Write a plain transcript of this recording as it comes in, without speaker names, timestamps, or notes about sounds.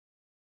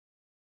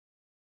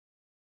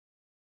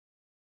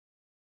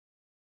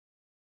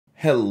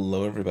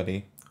Hello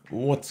everybody,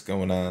 what's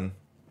going on?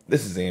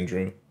 This is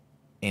Andrew,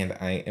 and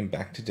I am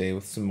back today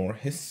with some more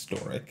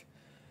historic.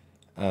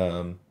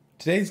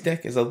 Today's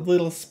deck is a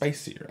little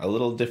spicier, a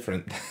little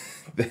different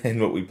than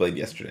what we played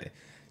yesterday.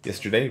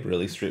 Yesterday,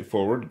 really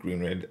straightforward,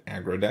 green-red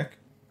aggro deck.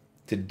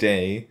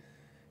 Today,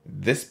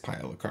 this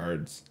pile of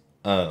cards.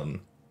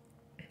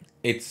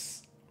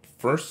 It's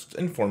first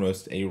and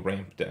foremost a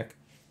ramp deck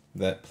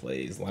that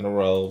plays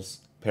Elves,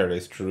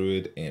 Paradise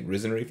Druid, and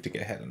Risen Reef to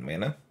get ahead on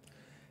mana.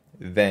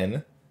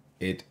 Then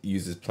it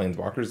uses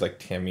planeswalkers like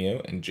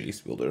Tamiyo and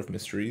Jace, Wielder of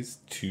Mysteries,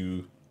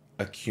 to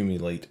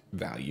accumulate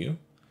value.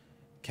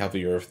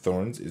 Cavalier of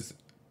Thorns is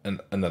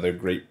another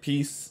great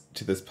piece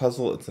to this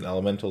puzzle. It's an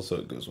elemental, so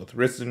it goes with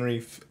Risen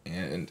Reef,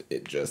 and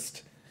it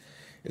just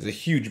is a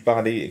huge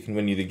body. It can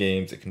win you the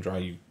games. It can draw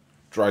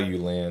you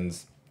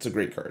lands. It's a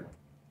great card.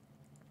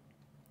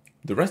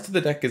 The rest of the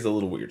deck is a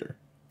little weirder.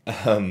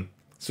 So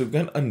we've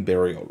got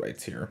Unburial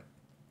Rites here.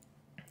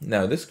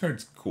 Now, this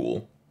card's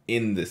cool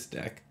in this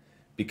deck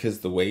because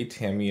the way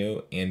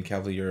Tamiyo and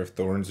Cavalier of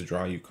Thorns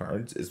draw you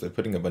cards is by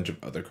putting a bunch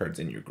of other cards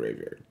in your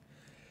graveyard.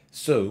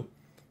 So,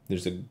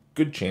 there's a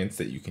good chance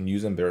that you can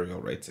use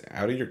Unburial Rites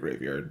out of your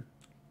graveyard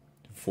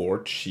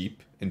for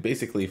cheap and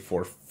basically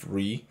for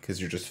free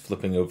because you're just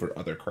flipping over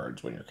other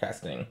cards when you're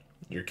casting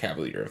your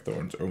Cavalier of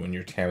Thorns or when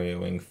you're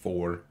Tamiyoing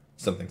for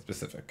something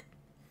specific.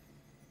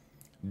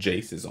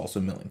 Jace is also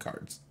milling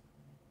cards.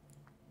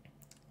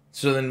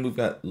 So then we've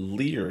got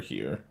Lear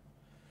here,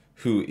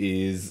 who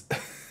is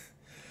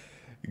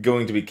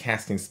going to be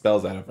casting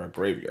spells out of our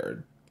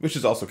graveyard, which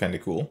is also kind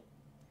of cool.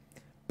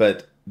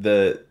 But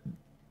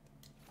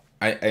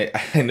I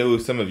know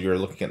some of you are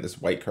looking at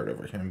this white card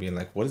over here and being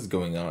like, what is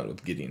going on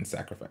with Gideon's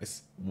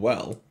Sacrifice?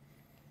 Well,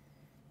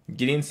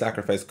 Gideon's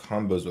Sacrifice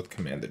combos with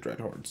Command the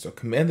Dreadhorde. So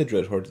Command the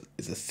Dreadhorde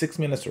is a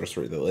 6-mana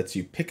sorcery that lets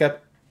you pick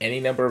up any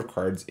number of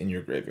cards in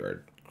your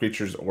graveyard,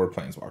 creatures or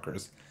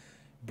planeswalkers,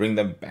 bring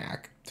them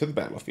back to the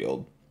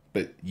battlefield,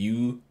 but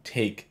you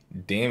take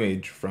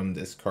damage from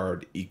this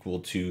card equal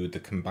to the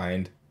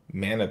combined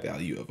mana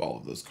value of all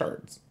of those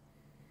cards.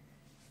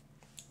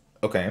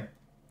 Okay.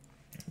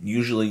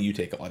 Usually you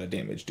take a lot of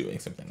damage doing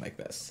something like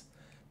this.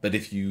 But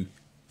if you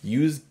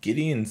use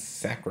Gideon's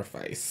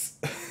Sacrifice,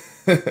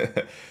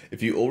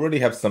 if you already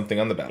have something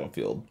on the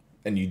battlefield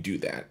and you do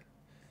that,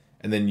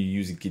 and then you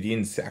use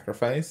Gideon's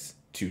Sacrifice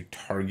to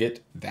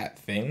target that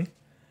thing,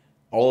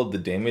 all of the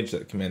damage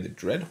that Command the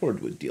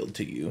Dreadhorde would deal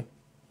to you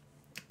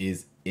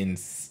is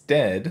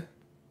instead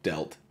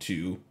dealt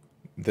to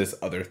this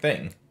other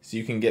thing. So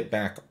you can get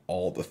back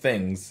all the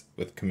things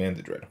with Command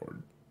the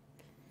Dreadhorde.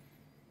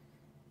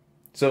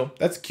 So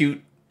that's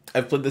cute.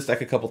 I've played this deck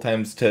a couple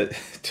times to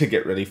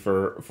get ready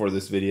for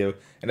this video,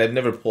 and I've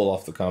never pulled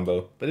off the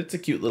combo, but it's a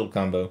cute little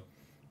combo.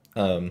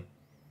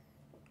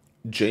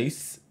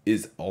 Jace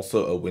is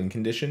also a win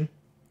condition.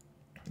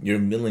 You're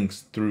milling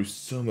through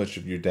so much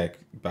of your deck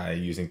by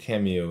using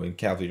Tamiyo and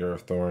Cavalier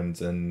of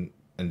Thorns and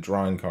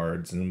drawing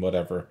cards and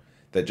whatever,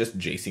 that just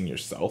jacing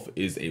yourself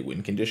is a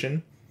win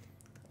condition.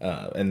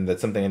 And that's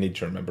something I need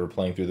to remember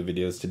playing through the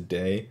videos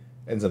today,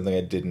 and something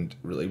I didn't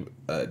really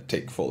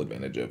take full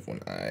advantage of when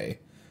I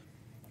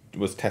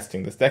was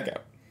testing this deck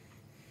out.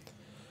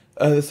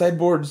 The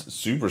sideboard's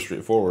super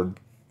straightforward.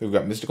 We've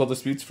got Mystical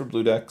Disputes for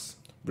blue decks,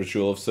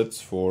 Ritual of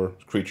Sits for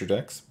creature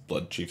decks,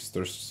 Blood Chief's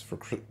Thirsts for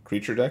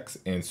creature decks,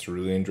 and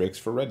Cerulean Drakes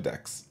for red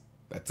decks.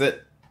 That's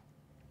it.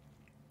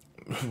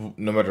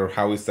 No matter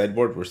how we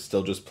sideboard, we're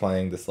still just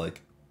playing this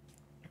like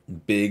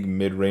big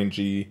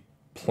mid-rangey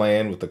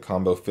plan with the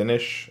combo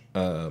finish,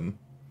 and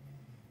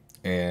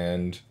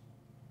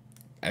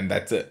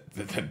that's it.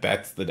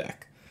 That's the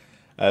deck.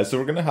 So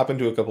we're gonna hop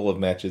into a couple of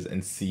matches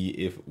and see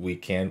if we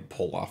can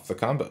pull off the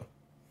combo.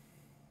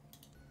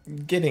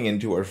 Getting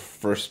into our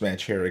first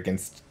match here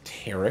against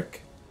Tarek.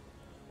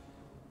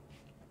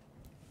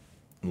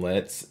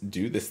 Let's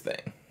do this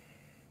thing.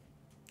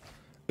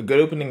 A good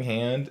opening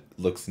hand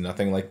looks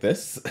nothing like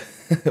this.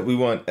 We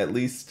want at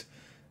least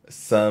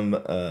some,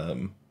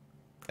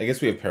 I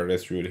guess we have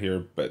Paradise Druid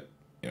here, but,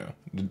 you know,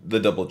 the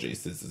double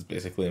Jaces is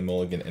basically a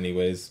mulligan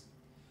anyways.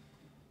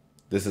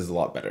 This is a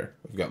lot better.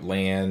 We've got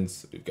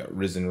lands, we've got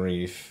Risen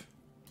Reef.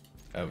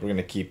 We're going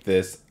to keep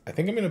this. I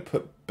think I'm going to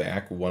put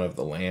back one of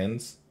the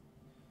lands.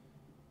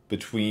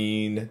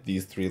 Between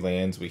these 3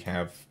 lands, we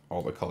have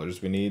all the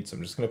colors we need, so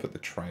I'm just going to put the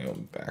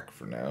Triome back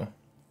for now.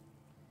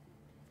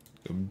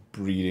 A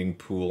breeding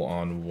pool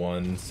on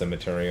 1,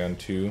 cemetery on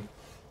 2.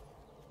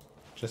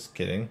 Just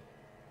kidding.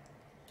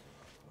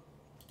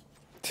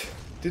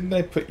 Didn't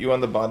I put you on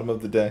the bottom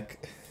of the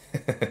deck?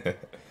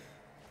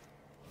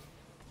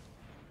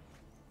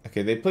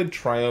 Okay, they played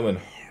Triome and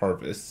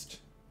Harvest.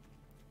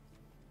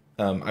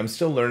 I'm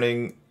still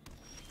learning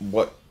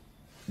what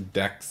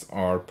decks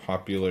are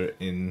popular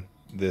in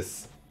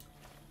this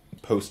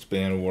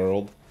post-ban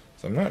world,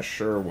 so I'm not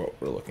sure what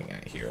we're looking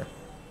at here.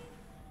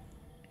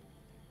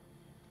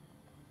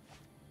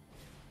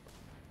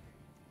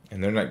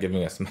 And they're not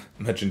giving us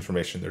much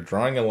information. They're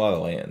drawing a lot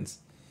of lands.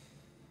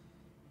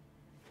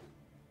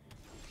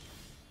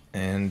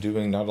 And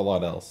doing not a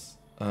lot else.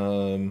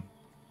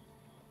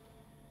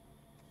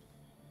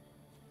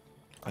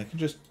 I can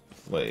just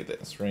play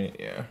this, right?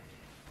 Yeah.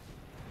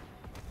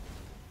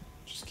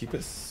 Just keep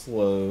it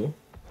slow.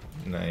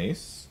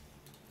 Nice.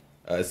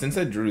 Since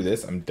I drew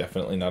this, I'm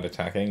definitely not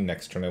attacking.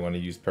 Next turn I want to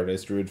use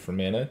Paradise Druid for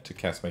mana to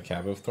cast my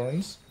Cab of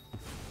Thorns.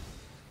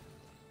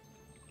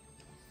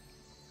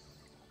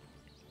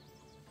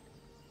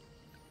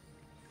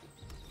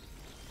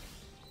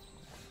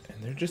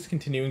 And they're just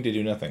continuing to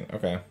do nothing.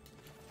 Okay.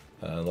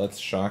 Let's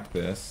shock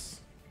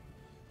this.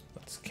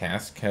 Let's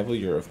cast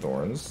Cavalier of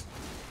Thorns.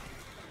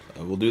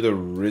 We'll do the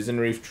Risen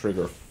Reef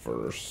trigger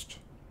first.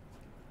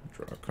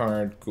 Draw a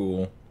card.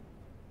 Cool.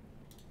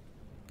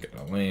 Get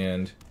a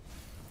land.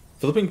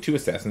 Flipping 2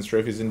 Assassin's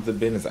Trophies into the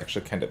bin is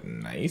actually kind of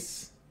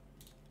nice.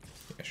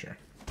 Yeah, sure.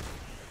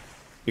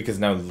 Because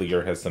now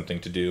Lear has something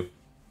to do.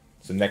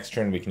 So next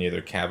turn we can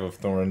either Cab of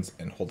Thorns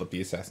and hold up the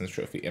Assassin's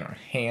Trophy in our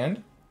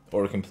hand,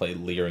 or we can play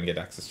Lear and get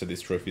access to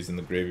these trophies in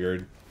the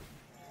graveyard.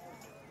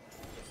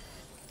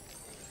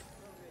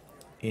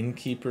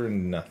 Innkeeper,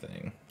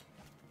 nothing.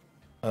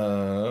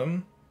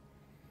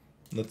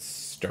 Let's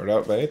start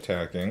out by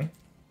attacking.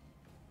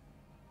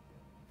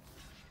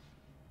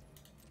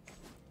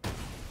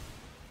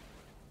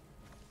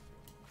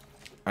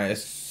 I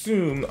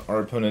assume our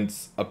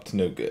opponent's up to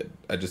no good.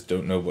 I just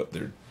don't know what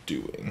they're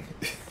doing.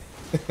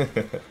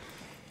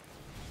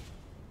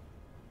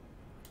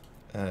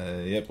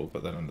 Yep, we'll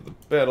put that onto the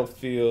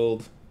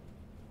battlefield.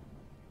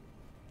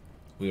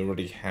 We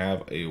already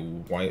have a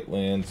white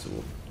land, so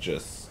we'll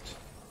just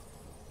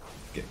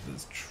get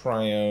this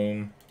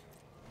Triome.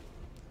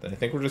 Then I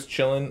think we're just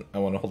chilling. I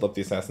want to hold up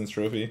the Assassin's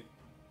Trophy.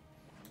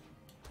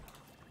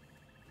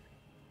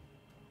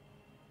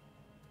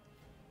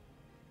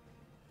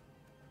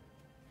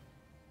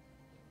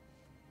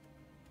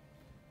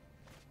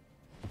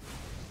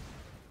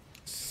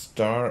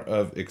 Star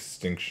of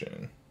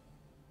Extinction.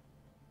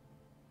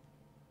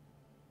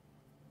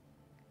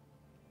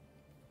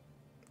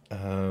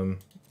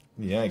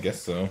 Yeah, I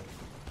guess so.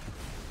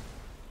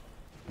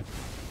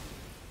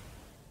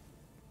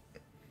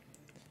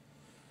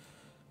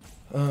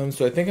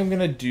 So I think I'm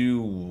gonna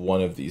do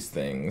one of these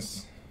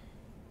things.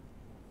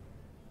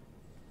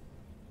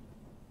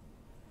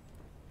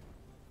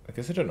 I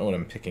guess I don't know what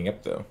I'm picking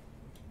up though.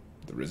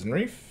 The Risen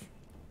Reef?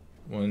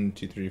 1,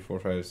 2, 3, 4,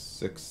 5,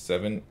 6,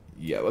 7.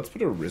 Yeah, let's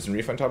put a Risen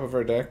Reef on top of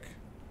our deck,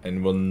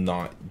 and we'll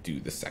not do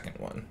the second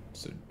one.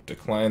 So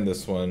decline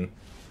this one,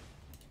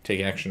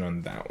 take action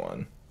on that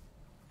one.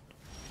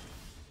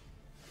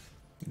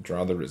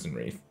 Draw the Risen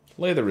Reef.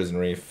 Play the Risen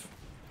Reef.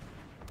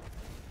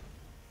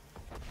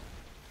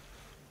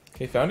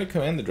 Okay, found it.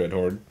 Command the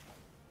Dreadhorde.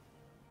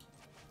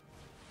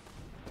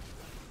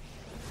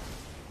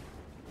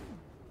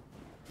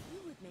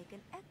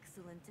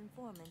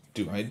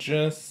 Do I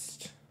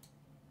just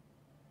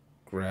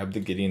grab the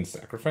Gideon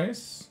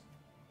Sacrifice?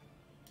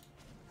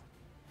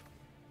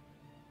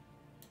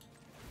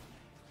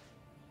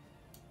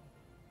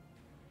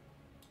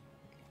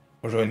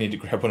 Or do I need to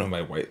grab one of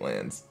my white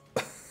lands?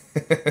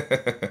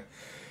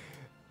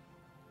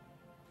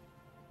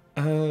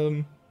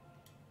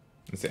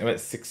 Let's see, I'm at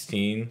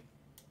 16.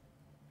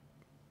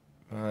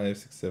 5,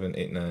 6, 7,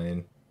 8,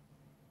 9.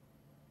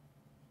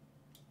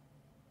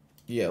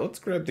 Yeah, let's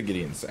grab the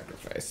Gideon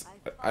Sacrifice.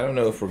 I don't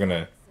know if we're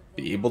gonna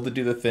be able to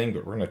do the thing,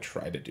 but we're gonna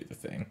try to do the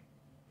thing.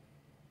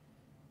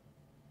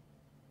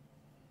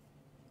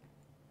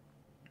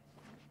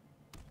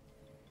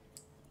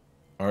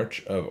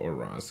 Arch of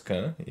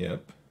Orazka,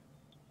 yep.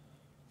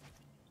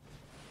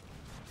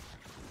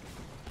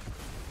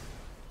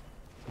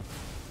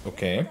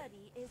 Okay.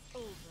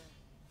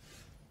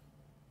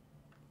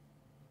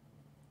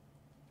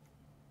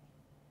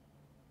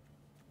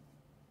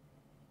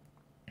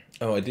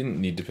 Oh, I didn't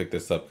need to pick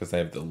this up because I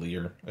have the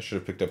Lear. I should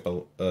have picked up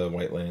a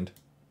white land.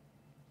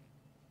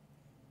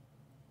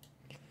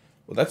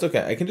 Well, that's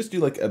okay. I can just do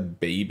like a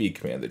baby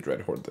Command the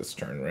Dreadhorde this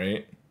turn,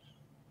 right?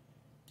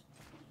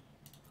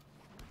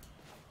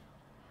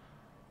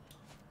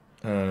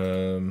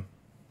 So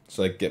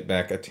like get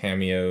back a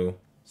Tameo.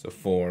 So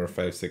 4,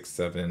 5, 6,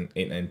 7,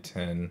 8, 9,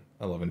 10,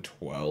 11,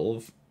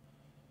 12.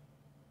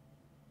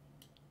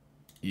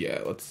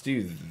 Yeah, let's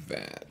do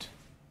that.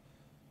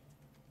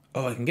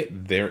 Oh, I can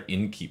get their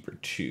Innkeeper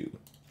too.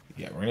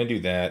 Yeah, we're gonna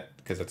do that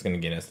because that's gonna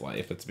gain us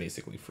life. It's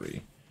basically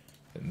free.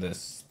 And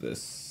this,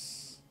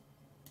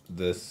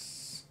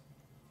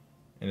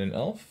 and an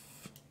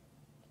elf.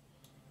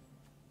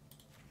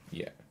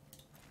 Yeah.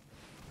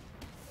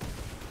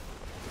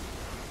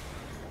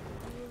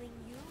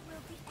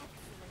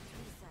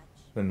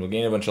 Then we'll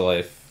gain a bunch of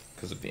life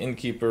because of the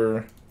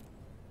Innkeeper.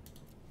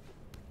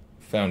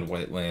 Found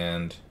white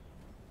land.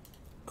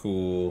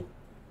 Cool.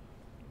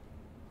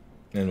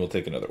 And we'll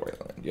take another white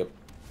land, yep.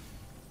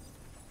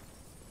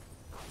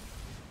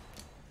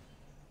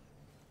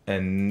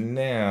 And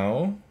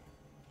now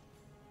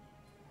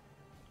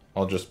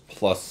I'll just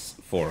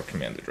 +4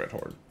 Command the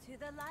Dreadhorde. To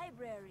the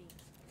library.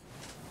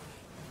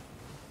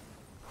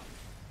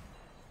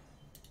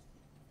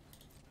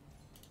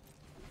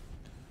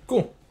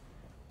 Cool.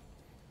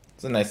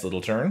 It's a nice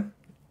little turn.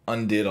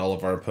 Undid all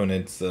of our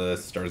opponent's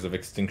Stars of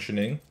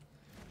Extinctioning.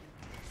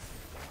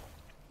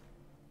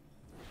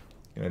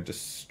 Gonna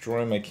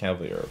destroy my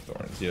Cavalier of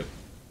Thorns. Yep.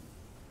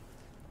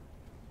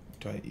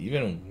 Do I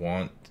even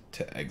want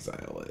to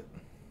exile it?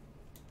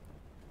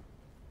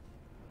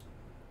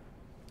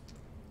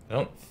 I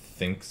don't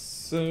think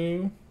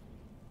so.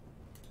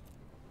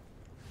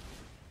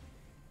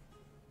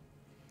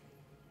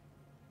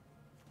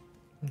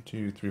 One,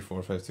 2, 3,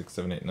 4, 5, 6,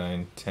 7, 8,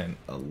 9, 10,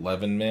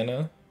 11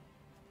 mana.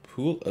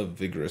 Pool of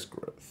Vigorous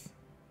Growth.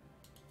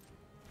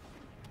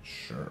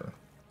 Sure.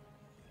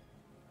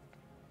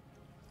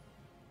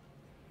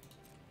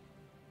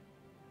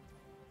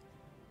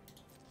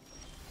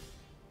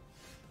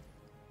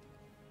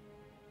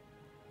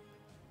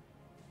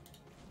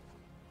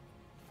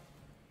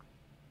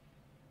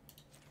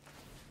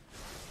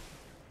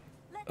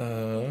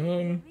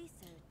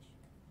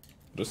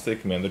 Just say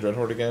command the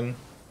Dreadhorde again.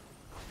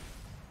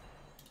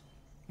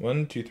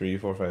 1, 2, 3,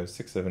 4, 5,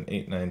 6, 7,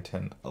 8, 9,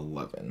 10,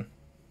 11.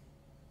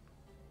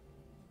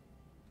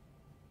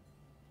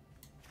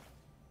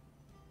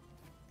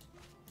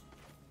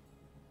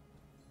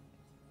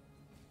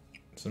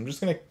 So I'm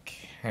just gonna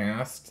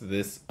cast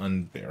this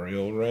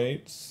Unburial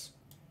Rites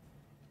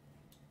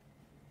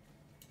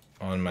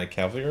on my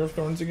Cavalier of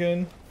Thorns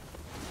again.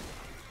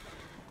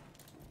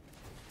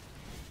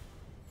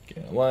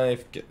 Get a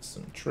life, get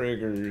some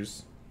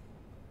triggers.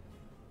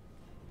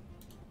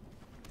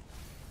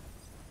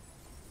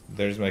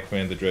 There's my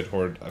command, the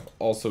Dreadhorde. I've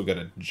also got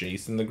a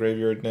Jace in the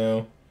graveyard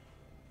now.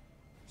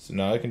 So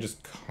now I can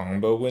just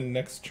combo win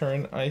next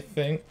turn, I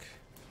think.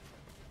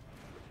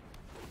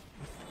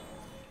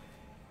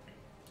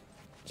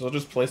 So I'll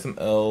just play some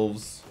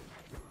Elves.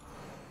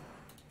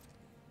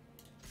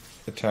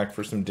 Attack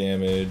for some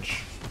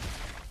damage.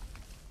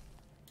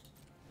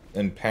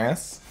 And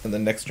pass. And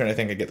then next turn I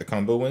think I get the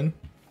combo win.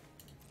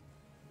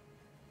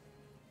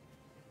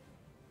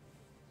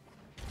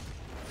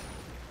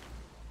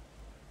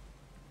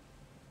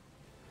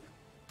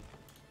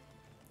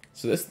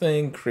 So this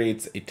thing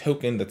creates a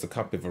token that's a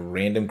copy of a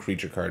random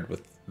creature card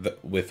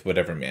with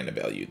whatever mana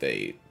value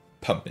they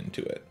pump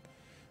into it.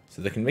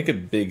 So they can make a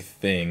big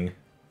thing.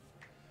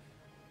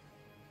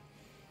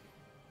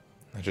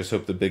 I just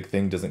hope the big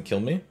thing doesn't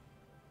kill me.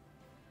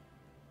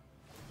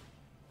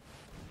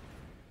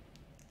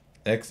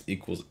 X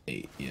equals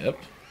 8, yep.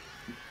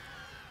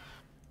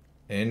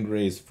 And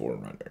raise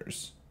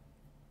Forerunners.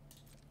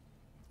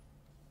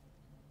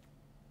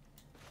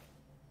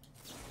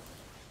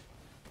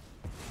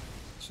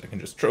 So I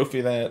can just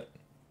trophy that.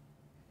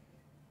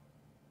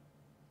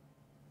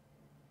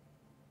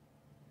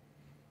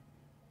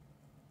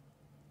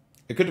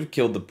 I could have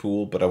killed the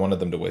pool, but I wanted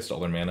them to waste all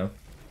their mana.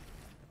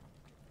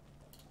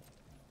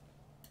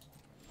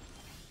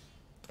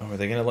 Oh, are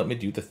they gonna let me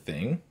do the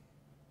thing?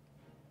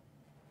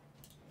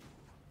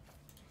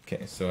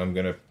 Okay, so I'm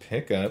gonna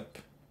pick up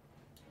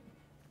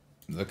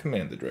the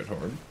command, the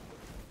Dreadhorde.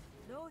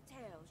 No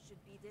tail should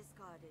be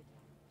discarded.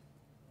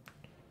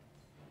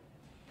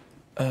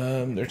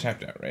 They're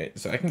tapped out, right?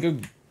 So I can go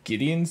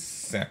Gideon's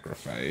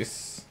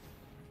Sacrifice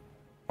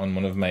on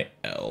one of my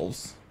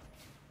elves.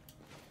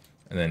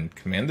 And then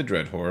command the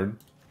Dreadhorde.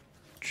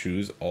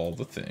 Choose all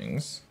the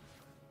things.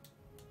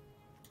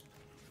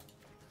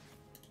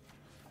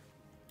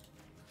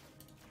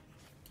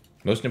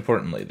 Most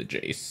importantly, the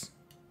Jace.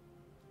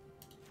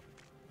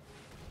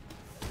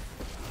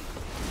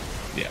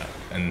 Yeah,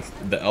 and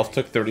the elf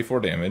took 34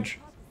 damage.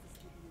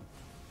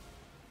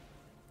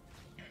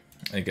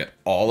 I get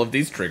all of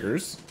these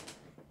triggers.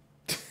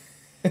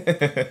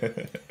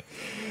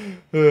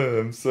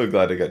 I'm so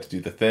glad I got to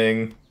do the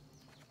thing.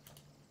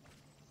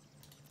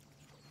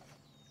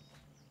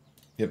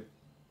 Yep.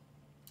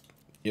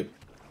 Yep.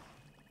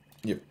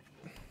 Yep.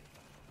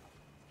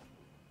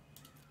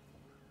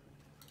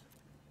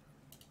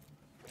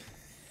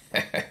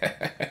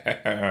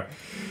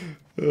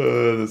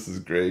 Oh, this is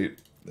great.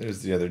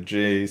 There's the other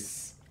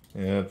Jace.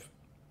 Yep.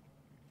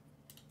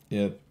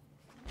 Yep.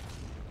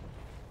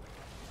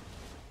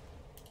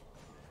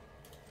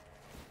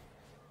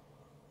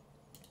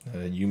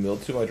 You mill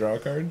 2, I draw a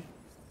card.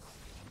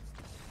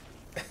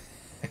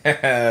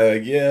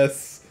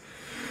 Yes.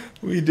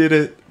 We did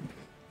it.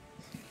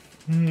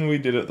 We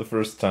did it the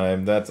first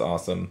time. That's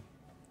awesome.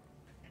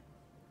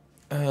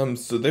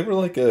 So they were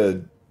like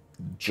a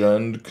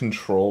Jund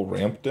control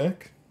ramp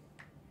deck.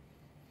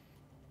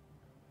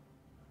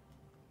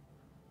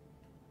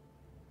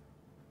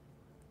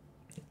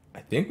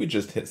 I think we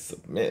just hit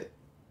submit.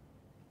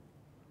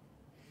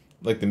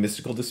 Like the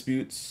mystical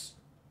disputes.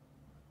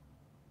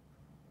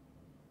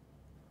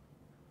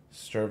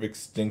 Star of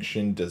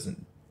Extinction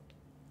doesn't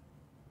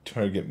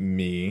target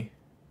me.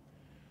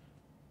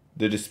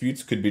 The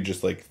disputes could be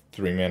just like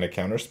 3 mana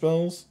counter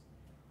spells.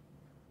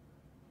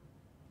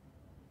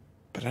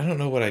 But I don't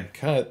know what I'd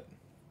cut.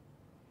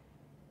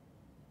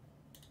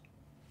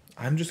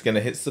 I'm just going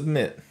to hit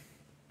submit.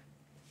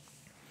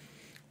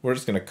 We're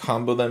just going to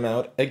combo them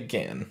out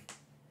again.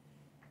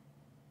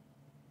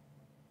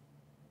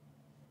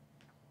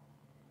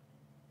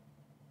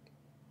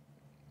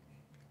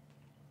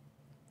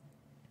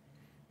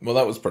 Well,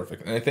 that was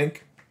perfect. And I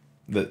think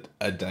that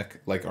a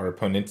deck like our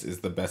opponent's is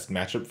the best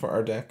matchup for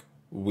our deck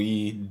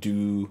we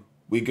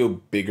go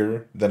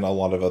bigger than a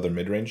lot of other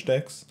mid-range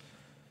decks.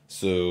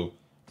 So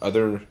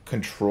other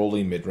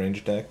controlling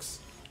mid-range decks,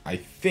 I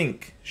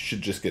think,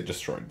 should just get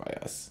destroyed by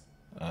us.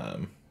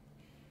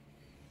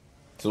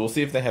 So we'll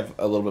see if they have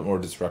a little bit more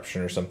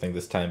disruption or something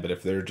this time, but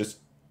if they're just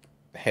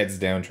heads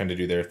down trying to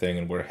do their thing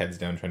and we're heads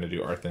down trying to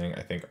do our thing,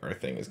 I think our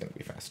thing is going to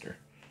be faster.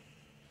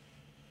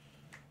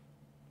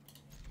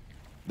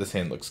 This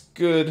hand looks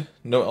good.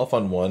 No elf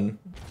on 1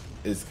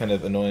 is kind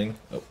of annoying.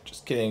 Oh,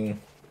 just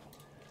kidding.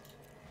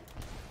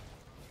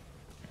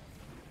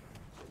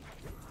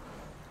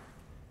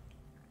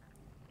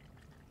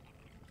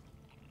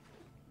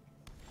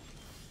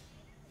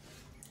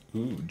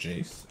 Ooh,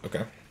 Jace.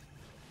 Okay.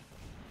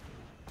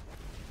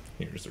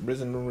 Here's a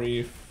Risen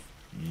Reef.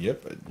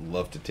 Yep, I'd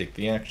love to take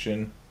the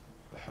action.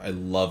 I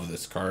love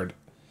this card.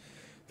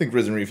 I think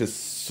Risen Reef is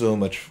so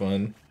much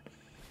fun.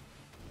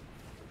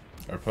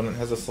 Our opponent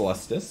has a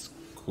Celestis.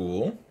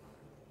 Cool.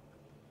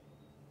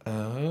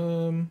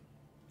 I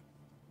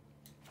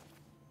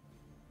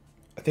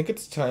think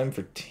it's time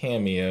for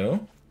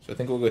Tamiyo. So I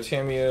think we'll go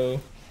Tamiyo,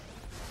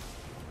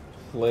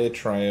 play a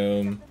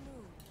Triome.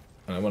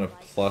 I want a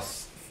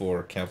plus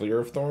for Cavalier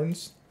of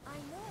Thorns.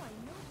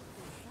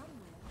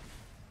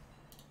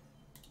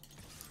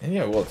 And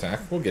yeah, we'll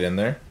attack. We'll get in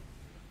there.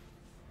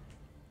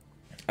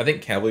 I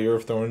think Cavalier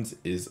of Thorns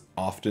is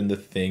often the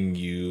thing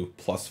you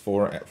plus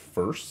for at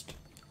first.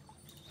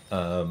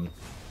 Now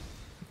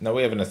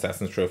we have an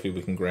Assassin's Trophy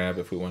we can grab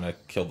if we want to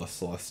kill the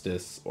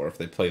Celestis, or if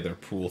they play their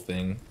pool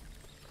thing.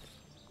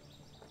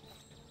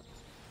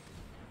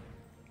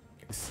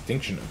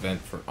 Extinction event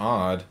for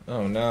Odd.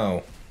 Oh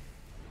no.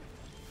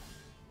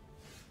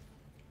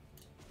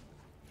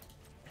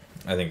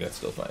 I think that's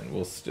still fine.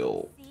 We'll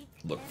still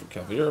look for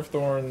Cavalier of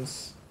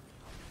Thorns.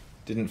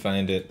 Didn't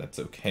find it. That's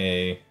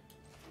okay.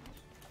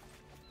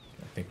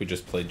 I think we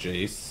just play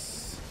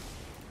Jace.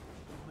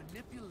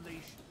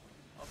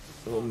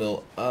 We'll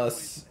mill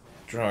us.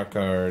 Draw a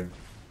card.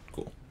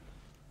 Cool.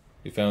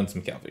 We found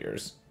some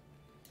Cavaliers.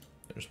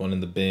 There's one in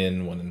the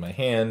bin, one in my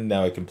hand.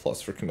 Now I can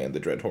plus for command the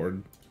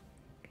Dreadhorde.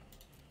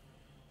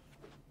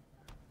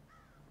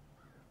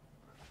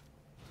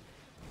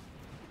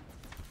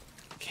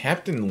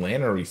 Captain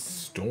Lannery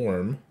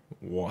Storm?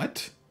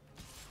 What?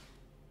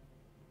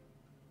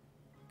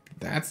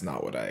 That's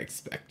not what I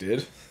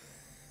expected.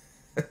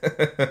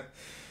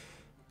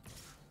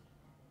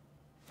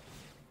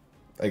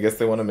 I guess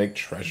they want to make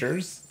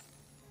treasures?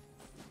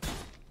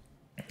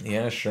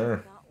 Yeah,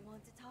 sure.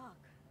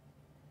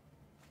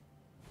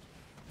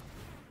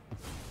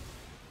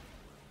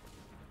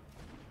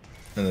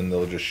 And then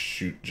they'll just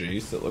shoot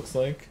Jace, it looks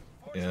like.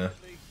 Yeah.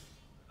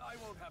 I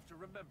won't have to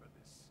remember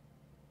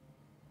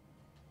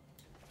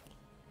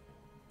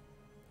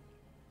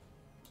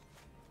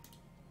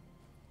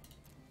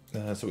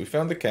this. So we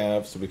found the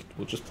Cav, so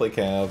we'll just play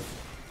Cav.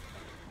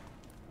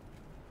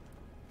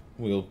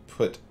 We'll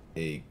put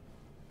a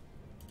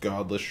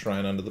Godless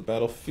Shrine onto the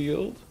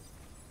battlefield.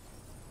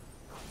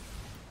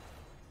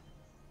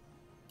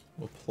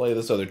 We'll play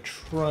this other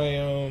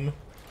Triome.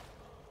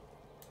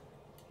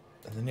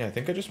 And then, yeah, I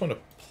think I just want to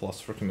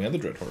plus for command the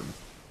Dreadhorde.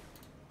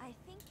 I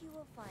think you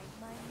will find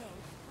my name.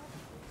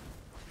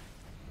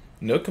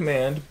 No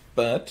command,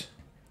 but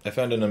I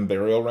found an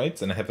Unburial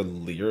Rites and I have a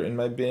Leer in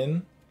my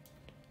bin.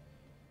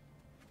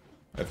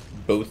 I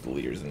have both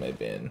Leers in my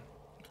bin.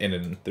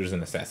 And there's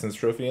an Assassin's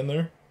Trophy in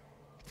there.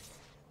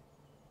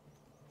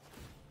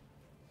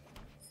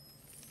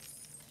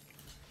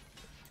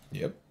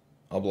 Yep,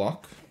 I'll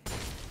block.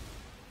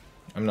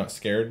 I'm not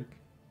scared.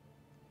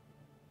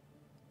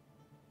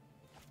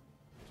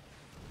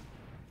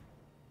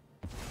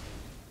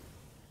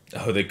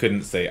 Oh, they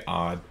couldn't say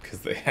odd because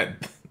they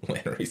had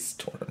Lannery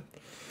Storm.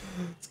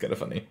 It's kind of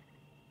funny.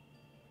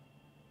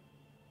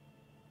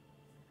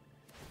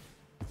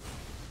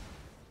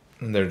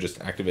 And they're just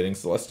activating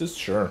Celestis?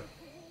 Sure.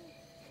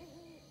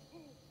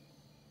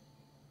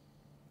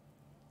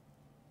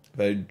 If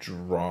I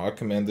draw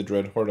Command the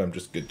Dreadhorde, I'm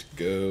just good to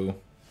go.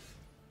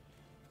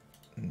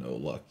 No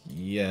luck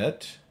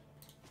yet.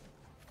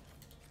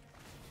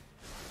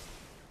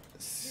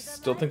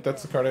 Still think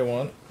that's the card I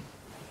want.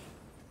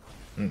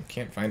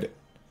 Can't find it.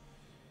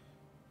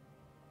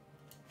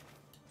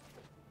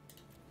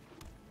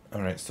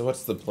 Alright, so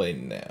what's the play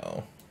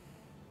now?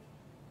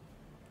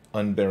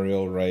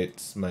 Unburial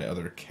Rites my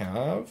other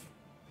Cav.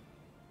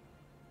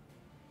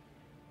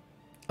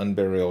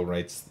 Unburial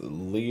Rites the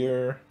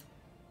Leer.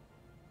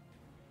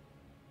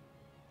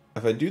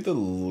 If I do the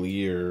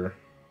Leer...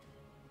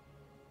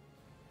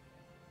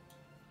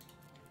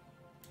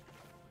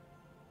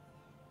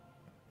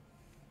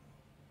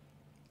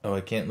 Oh,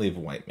 I can't leave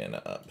white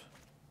mana up.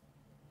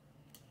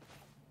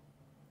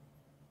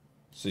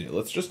 So yeah,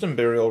 let's just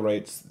Unburial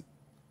Rites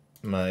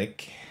my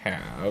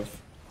Cav.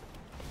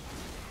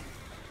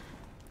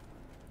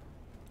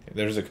 Okay,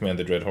 there's a Command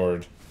the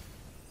Dreadhorde.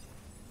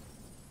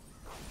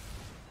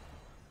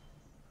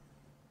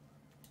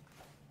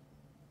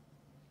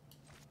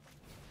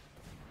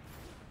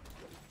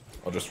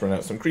 I'll just run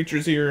out some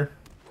creatures here.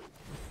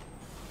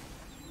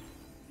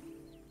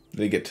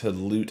 they get to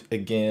loot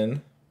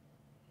again.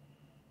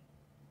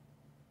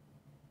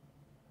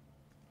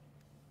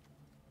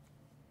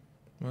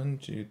 One,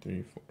 2,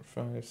 3, 4,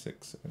 5,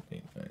 6, 7,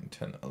 8, 9,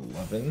 10,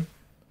 11.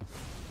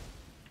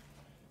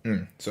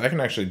 So I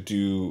can actually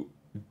do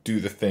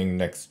the thing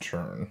next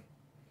turn.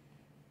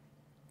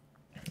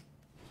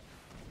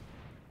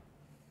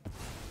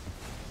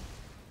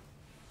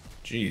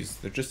 Jeez,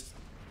 they're just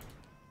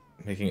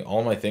making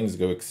all my things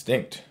go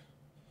extinct.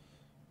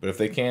 But if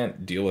they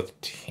can't deal with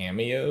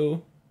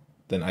Tamiyo,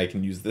 then I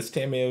can use this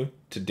Tamiyo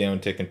to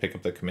downtick and pick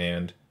up the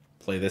command.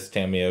 Play this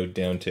Tamiyo,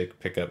 downtick,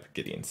 pick up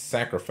Gideon's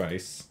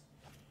Sacrifice.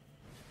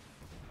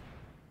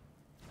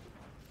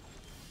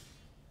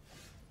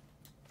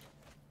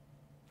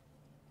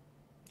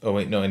 Oh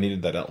wait, no, I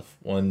needed that elf.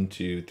 1,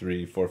 2,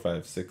 3, 4,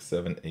 5, 6,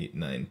 7, 8,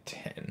 9,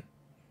 10.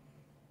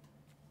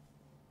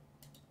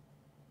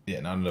 Yeah,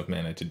 not enough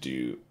mana to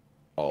do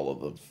all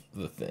of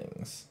the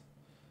things.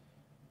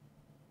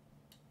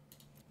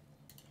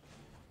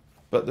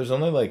 But there's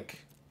only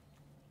like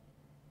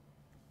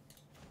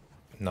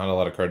not a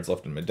lot of cards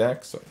left in my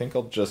deck, so I think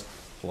I'll just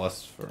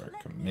plus for a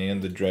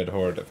command the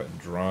Dreadhorde. If I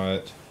draw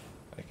it,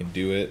 I can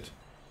do it.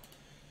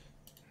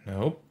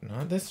 Nope,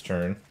 not this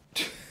turn.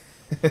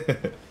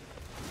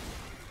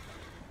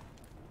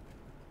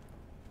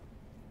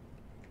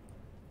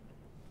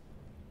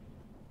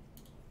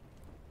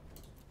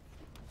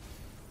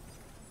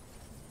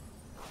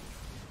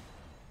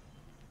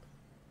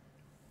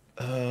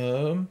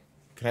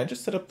 Can I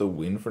just set up the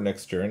win for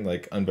next turn?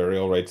 Like,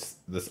 Unburial writes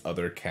this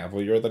other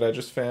Cavalier that I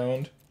just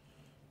found.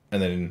 And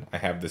then I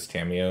have this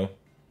Tamiyo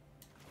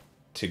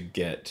to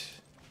get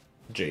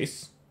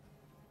Jace.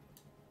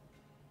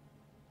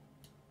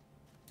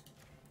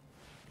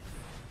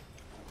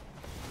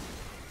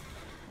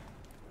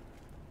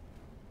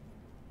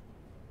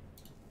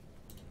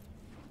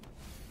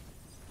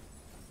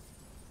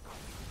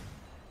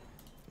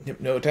 Yep,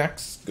 no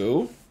attacks.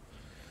 Go.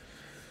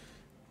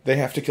 They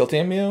have to kill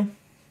Tamiyo.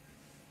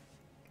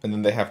 And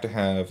then they have to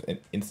have an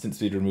instant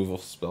speed removal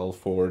spell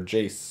for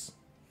Jace.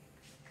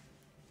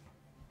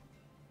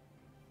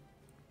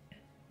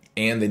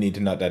 And they need to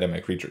not die to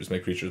my creatures. My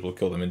creatures will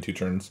kill them in 2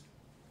 turns.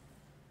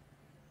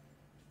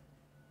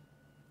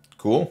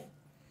 Cool.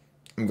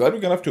 I'm glad we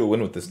got off to a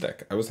win with this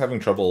deck. I was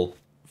having trouble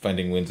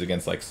finding wins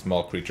against like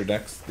small creature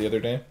decks the other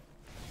day.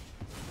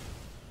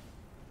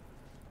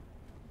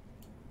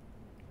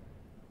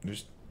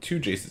 There's 2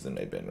 Jaces in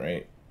my bin,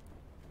 right?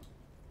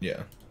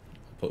 Yeah.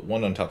 I'll put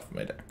 1 on top of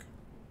my deck.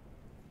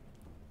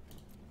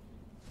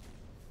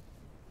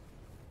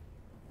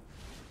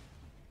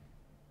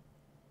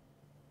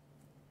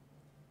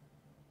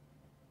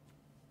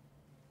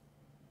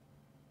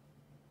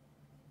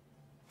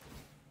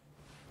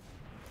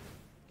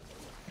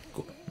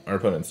 Cool. Our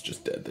opponent's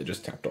just dead. They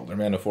just tapped all their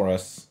mana for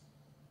us.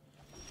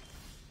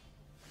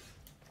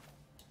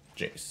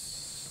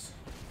 Jace.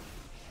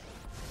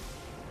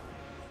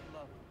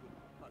 Love a good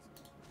puzzle.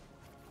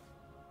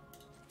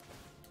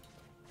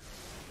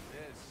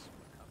 This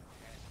will come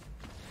in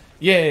handy.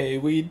 Yay,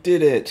 we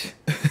did it!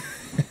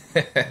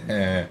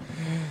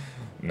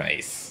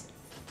 Nice.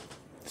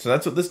 So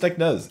that's what this deck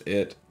does.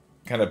 It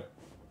kind of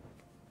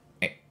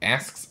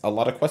asks a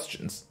lot of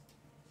questions.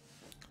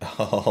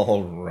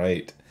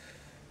 Alright.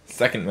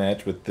 Second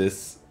match with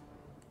this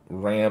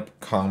ramp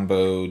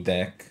combo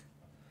deck.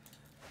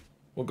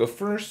 We'll go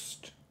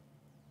first.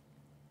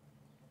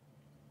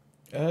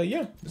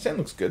 Yeah, this hand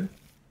looks good.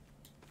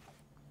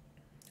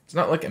 It's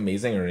not like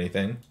amazing or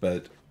anything,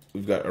 but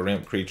we've got a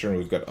ramp creature and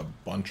we've got a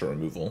bunch of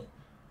removal.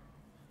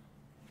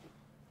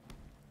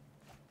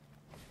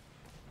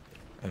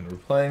 And we're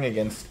playing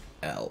against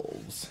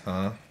Elves,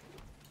 huh?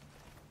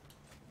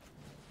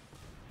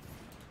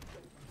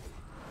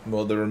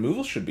 Well, the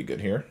removal should be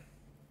good here.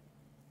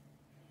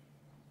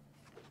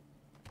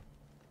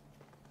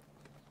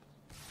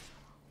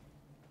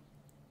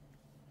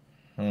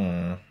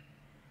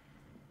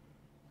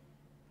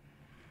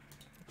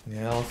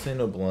 Yeah, I'll say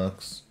no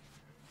blocks.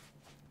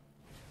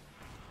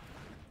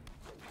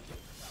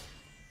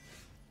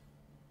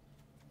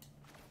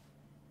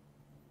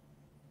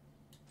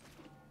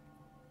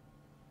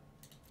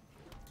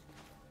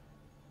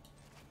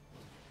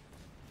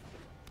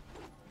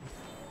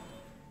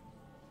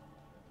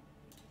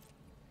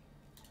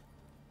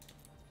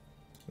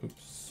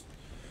 Oops.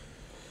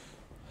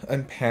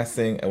 I'm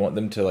passing. I want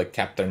them to like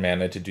cap their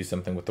mana to do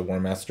something with the War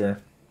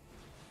Master.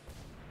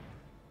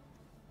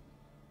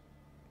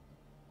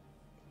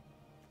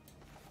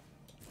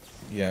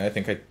 Yeah, I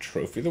think I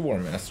trophy the War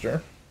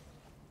Master.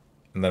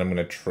 And then I'm going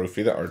to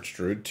trophy the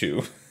Archdruid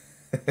too.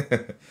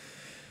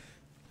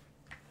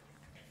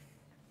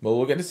 Well,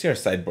 we'll get to see our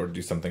sideboard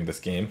do something this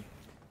game.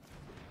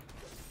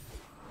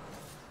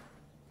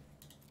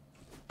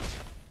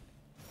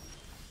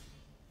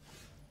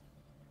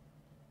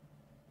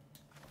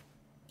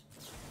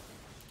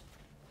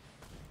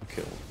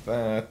 Kill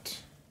that.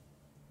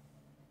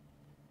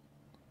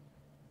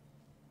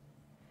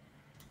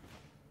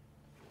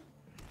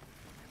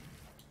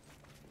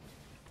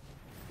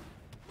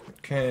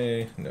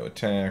 Okay, no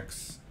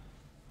attacks.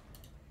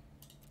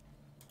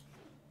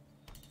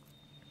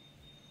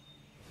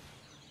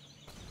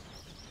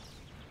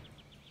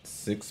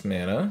 6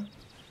 mana.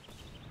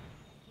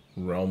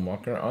 Realm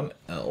Walker on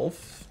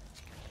Elf.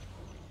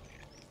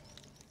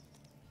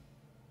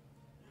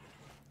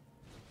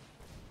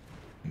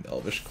 And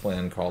Elvish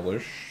Clan Caller,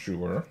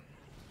 sure.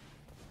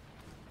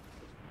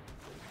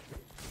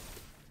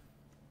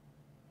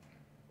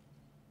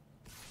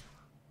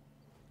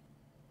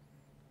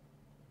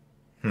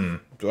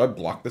 Do I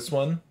block this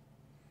one?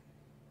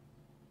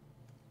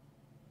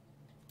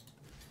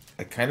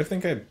 I kind of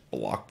think I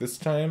block this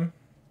time.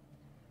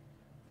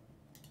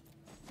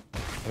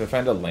 If I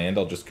find a land,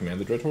 I'll just command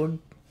the Dreadhorde.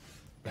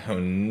 Oh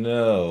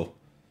no.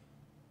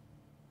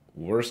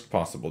 Worst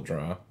possible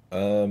draw.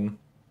 I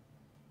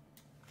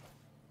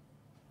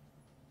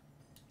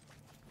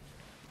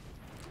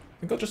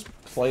think I'll just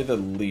play the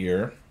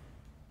Leer.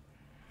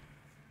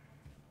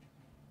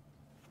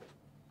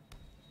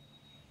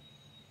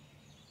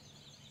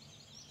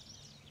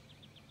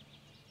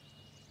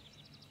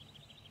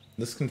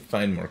 This can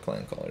find more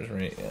clan callers,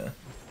 right? Yeah.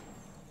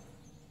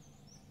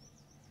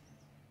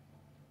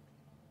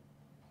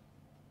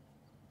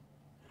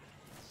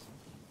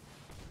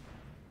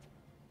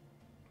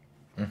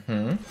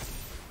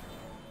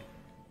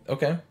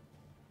 Okay.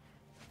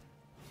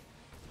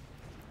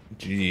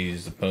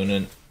 Jeez,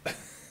 opponent.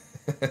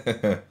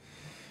 Yep,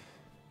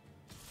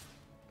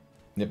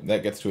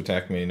 that gets to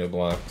attack me, no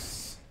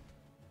blocks.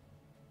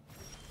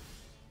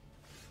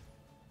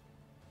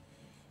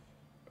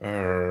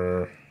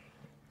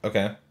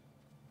 Okay.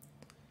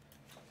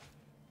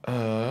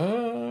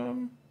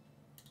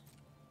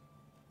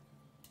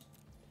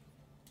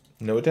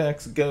 No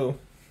attacks, go.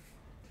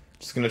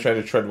 Just gonna try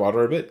to tread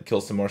water a bit,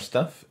 kill some more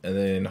stuff, and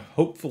then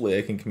hopefully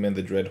I can command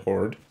the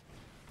Dreadhorde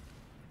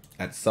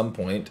at some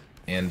point,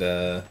 and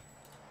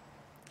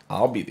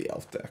I'll be the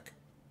elf deck.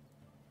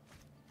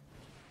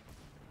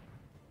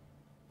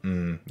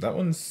 That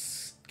one's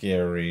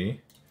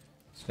scary.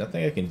 There's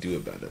nothing I can do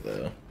about it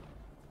though.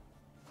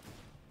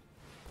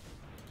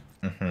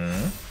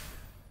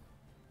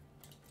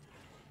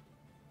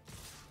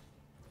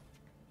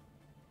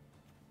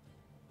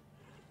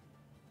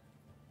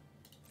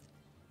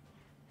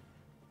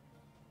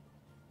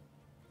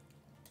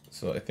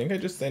 So I think I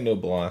just say no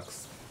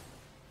blocks.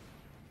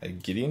 I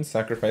Gideon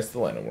sacrifice the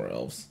Llanowar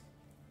Elves.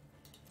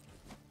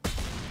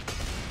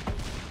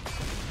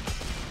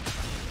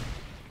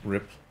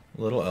 Rip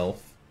little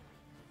elf.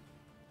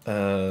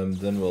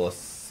 Then we'll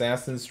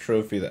Assassin's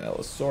Trophy the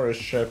Allosaurus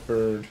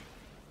Shepherd.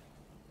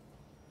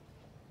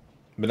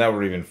 But now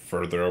we're even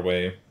further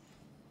away.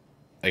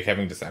 Like,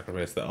 having to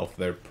sacrifice the elf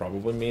there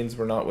probably means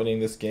we're not winning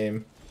this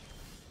game.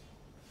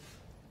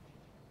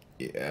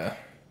 Yeah.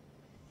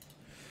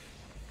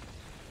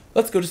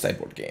 Let's go to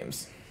sideboard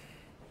games.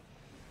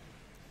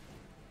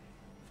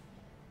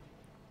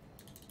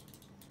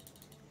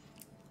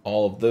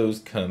 All of those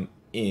come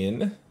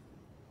in.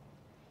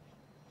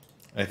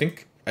 I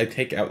think I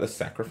take out the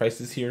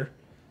sacrifices here.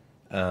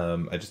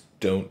 I just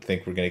don't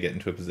think we're going to get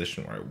into a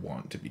position where I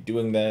want to be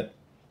doing that.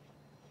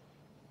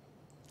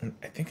 And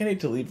I think I need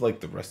to leave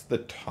like the rest of the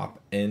top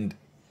end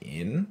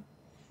in.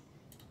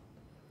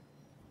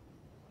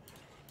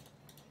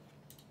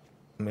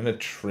 I'm going to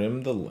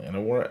trim the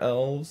Llanowar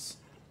Elves.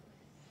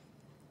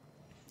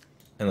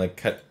 And like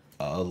cut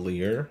a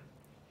Leer.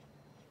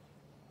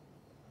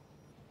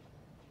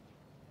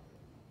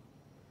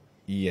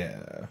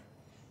 Yeah.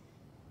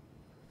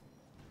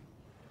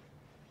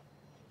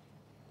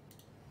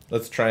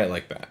 Let's try it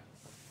like that.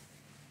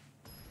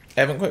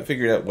 I haven't quite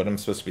figured out what I'm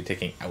supposed to be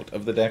taking out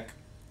of the deck.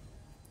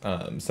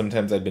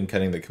 Sometimes I've been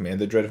cutting the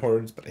commanded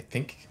Dreadhordes, but I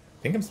think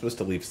I'm supposed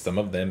to leave some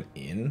of them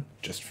in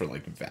just for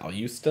like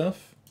value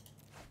stuff.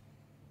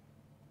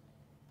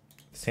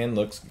 This hand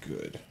looks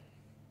good.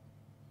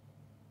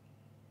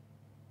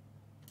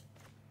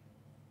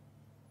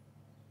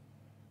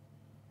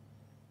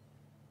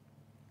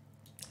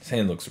 This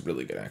hand looks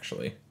really good,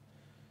 actually.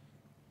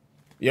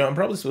 You know, I'm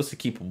probably supposed to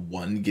keep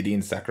one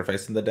Gideon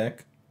Sacrifice in the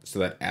deck, so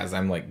that as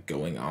I'm, like,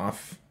 going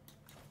off,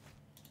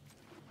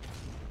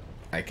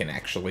 I can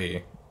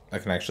actually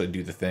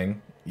do the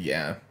thing.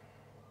 Yeah.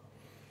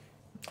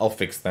 I'll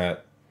fix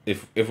that.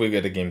 If we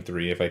get a game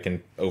 3, if I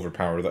can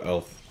overpower the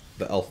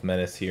elf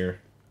menace here.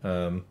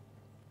 I'll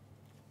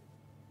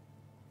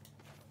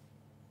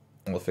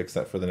fix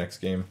that for the next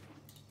game.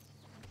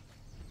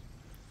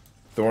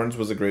 Thorns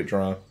was a great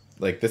draw.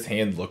 Like, this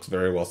hand looks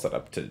very well set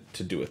up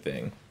to do a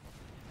thing.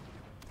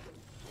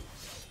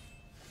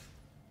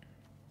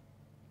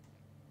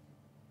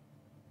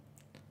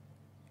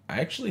 I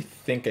actually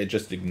think I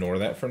just ignore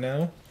that for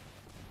now.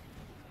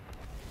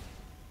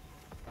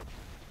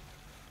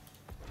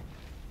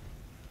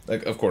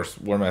 Like, of course,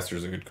 War Master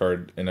is a good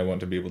card, and I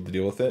want to be able to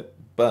deal with it,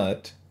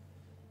 but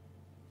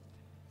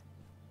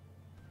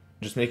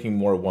just making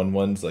more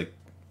 1/1s, like,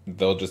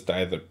 they'll just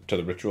die to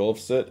the Ritual of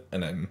Soot,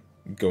 and I'm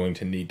going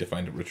to need to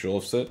find a Ritual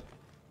of Soot.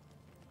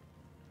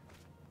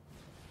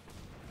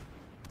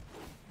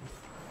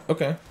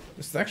 Okay,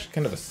 this is actually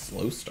kind of a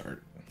slow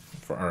start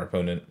for our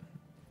opponent.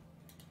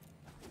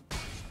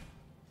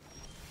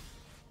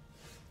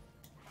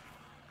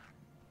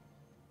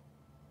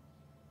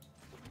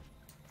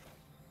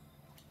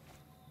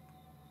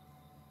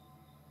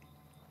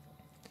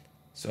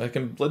 So I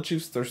can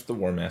Bloodchief's Thirst the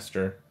War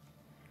Master.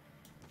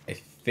 I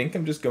think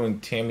I'm just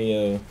going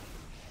Tameo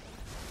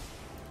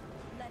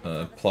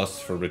plus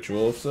for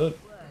Ritual of Soot.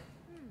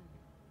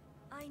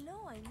 I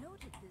know I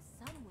noted this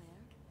somewhere.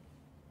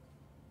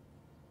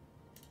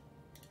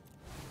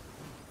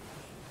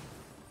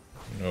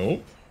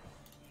 Nope.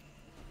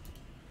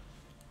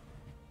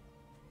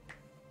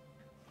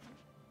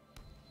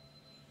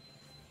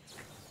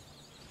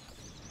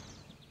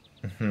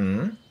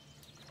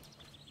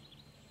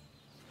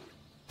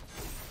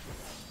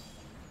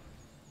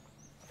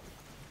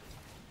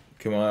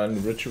 Come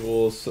on,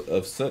 Rituals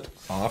of Soot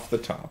off the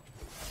top.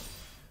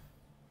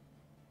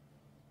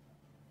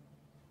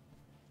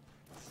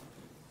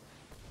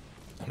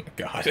 Oh my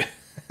god.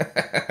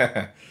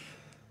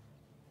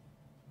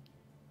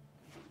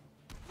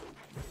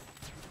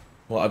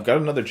 Well, I've got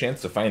another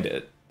chance to find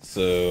it,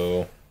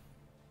 so...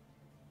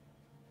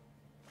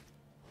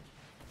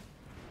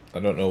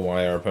 I don't know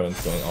why our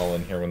opponent's going all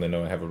in here when they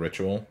know I have a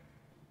ritual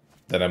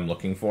that I'm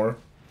looking for.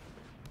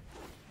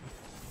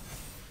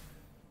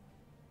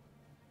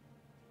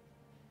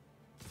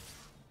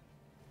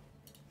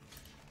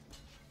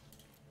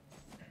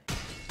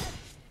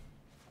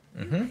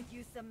 Could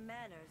use some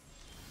manners.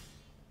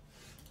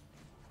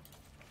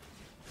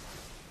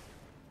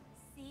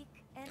 Seek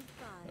and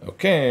find.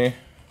 Okay.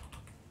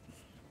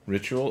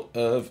 Ritual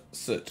of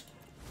Soot.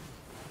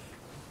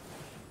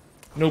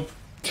 Nope.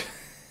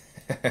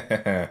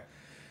 If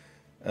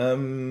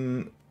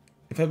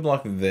I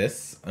block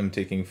this, I'm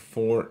taking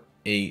 4,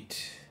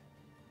 8,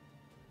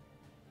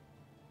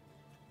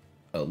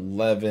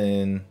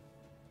 11,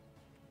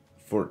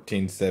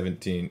 14,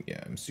 17. Yeah,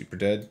 I'm super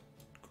dead.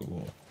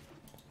 Cool.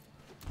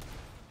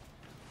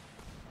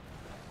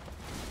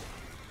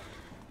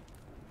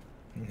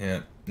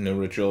 Yeah, no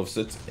Ritual of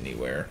Soots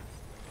anywhere.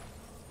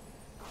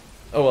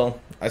 Oh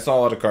well, I saw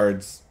a lot of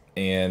cards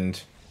and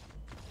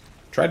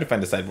tried to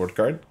find a sideboard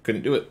card.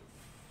 Couldn't do it.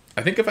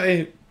 I think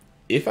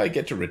if I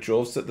get to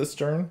Ritual of Soot this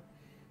turn,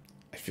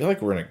 I feel like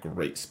we're in a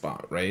great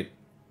spot, right?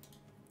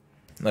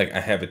 Like, I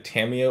have a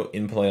Tameo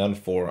in play on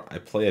 4. I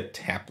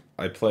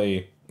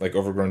play like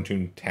Overgrown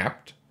Tomb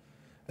tapped.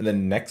 And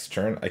then next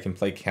turn, I can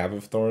play Cab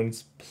of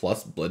Thorns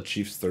plus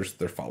Bloodchief's Thirst,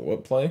 their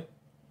follow-up play.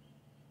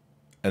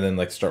 And then,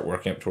 like, start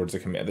working up towards the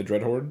Command the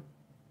Dreadhorde.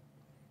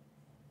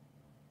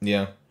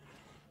 Yeah.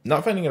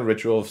 Not finding a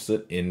Ritual of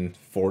Soot in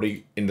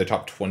the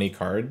top 20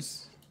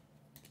 cards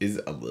is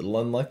a little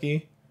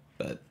unlucky,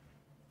 but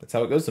that's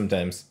how it goes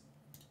sometimes.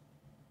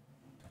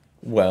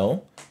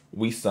 Well,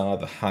 we saw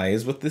the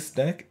highs with this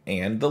deck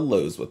and the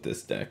lows with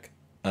this deck.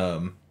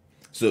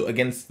 So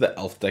against the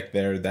elf deck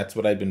there, that's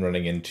what I'd been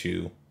running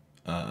into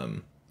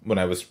when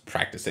I was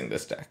practicing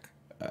this deck.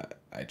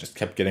 I just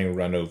kept getting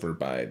run over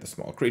by the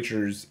small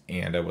creatures,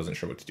 and I wasn't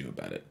sure what to do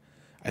about it.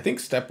 I think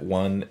step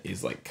 1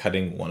 is like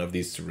cutting one of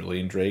these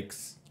Cerulean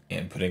Drakes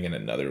and putting in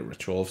another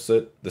Ritual of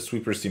Soot. The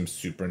sweeper seems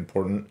super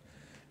important.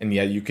 And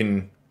yeah, you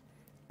can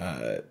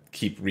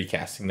keep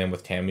recasting them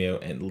with Tameo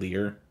and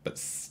Lear, but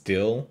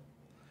still,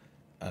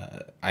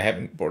 I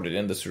haven't boarded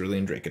in the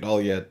Cerulean Drake at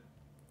all yet.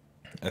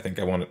 I think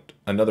I want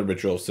another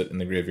Ritual of Soot in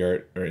the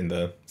graveyard, or in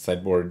the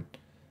sideboard.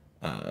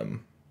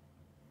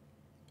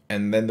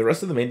 And then the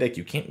rest of the main deck,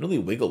 you can't really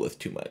wiggle with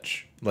too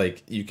much.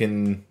 Like, you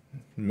can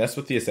mess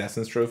with the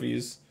Assassin's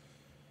Trophies,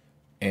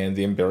 and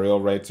the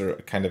Imperial Rights are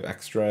kind of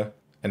extra,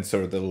 and so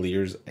are the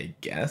Lears, I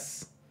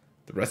guess.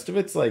 The rest of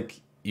it's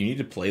like, you need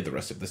to play the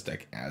rest of this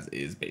deck as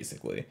is,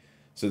 basically.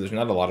 So there's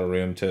not a lot of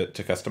room to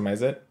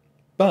customize it.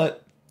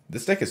 But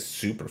this deck is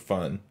super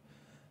fun.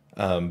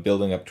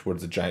 Building up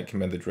towards a giant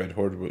Command the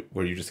Dreadhorde,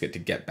 where you just get to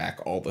get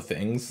back all the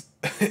things,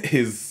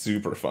 is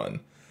super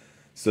fun.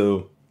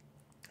 So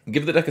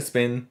give the deck a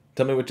spin.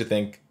 Tell me what you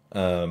think.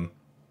 I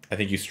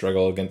think you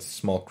struggle against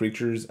small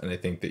creatures, and I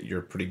think that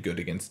you're pretty good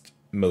against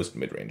most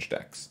mid-range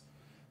decks.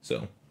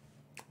 So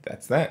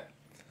that's that.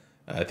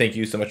 Thank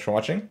you so much for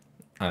watching.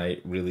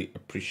 I really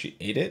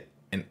appreciate it,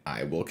 and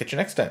I will catch you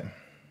next time.